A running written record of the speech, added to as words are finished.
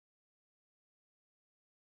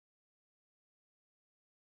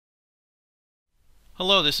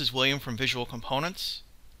Hello, this is William from Visual Components.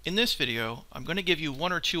 In this video, I'm going to give you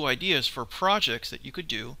one or two ideas for projects that you could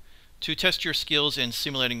do to test your skills in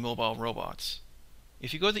simulating mobile robots.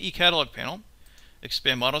 If you go to the eCatalog panel,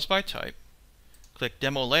 expand Models by Type, click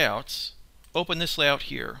Demo Layouts, open this layout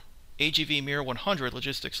here, AGV Mirror 100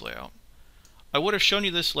 Logistics Layout. I would have shown you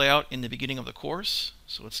this layout in the beginning of the course,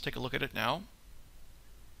 so let's take a look at it now.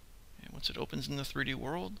 And once it opens in the 3D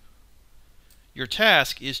world, your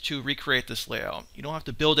task is to recreate this layout. You don't have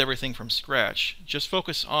to build everything from scratch. Just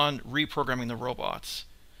focus on reprogramming the robots.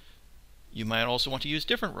 You might also want to use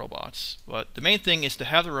different robots, but the main thing is to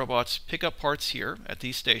have the robots pick up parts here at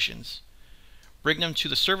these stations, bring them to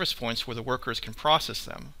the service points where the workers can process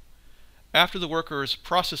them. After the workers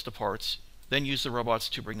process the parts, then use the robots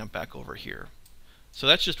to bring them back over here. So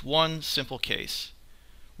that's just one simple case.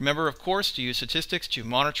 Remember, of course, to use statistics to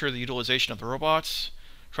monitor the utilization of the robots.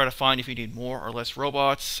 Try to find if you need more or less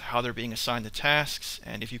robots, how they're being assigned the tasks,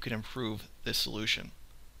 and if you can improve this solution.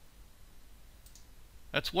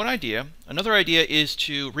 That's one idea. Another idea is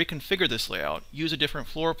to reconfigure this layout. Use a different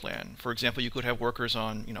floor plan. For example, you could have workers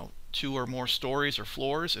on, 2 or more stories or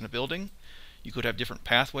floors in a building. You could have different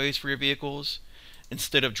pathways for your vehicles.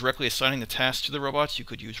 Instead of directly assigning the tasks to the robots, you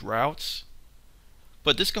could use routes.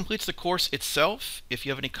 But this completes the course itself. If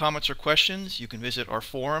you have any comments or questions, you can visit our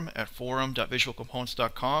forum at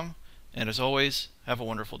forum.visualcomponents.com. And as always, have a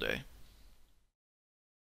wonderful day.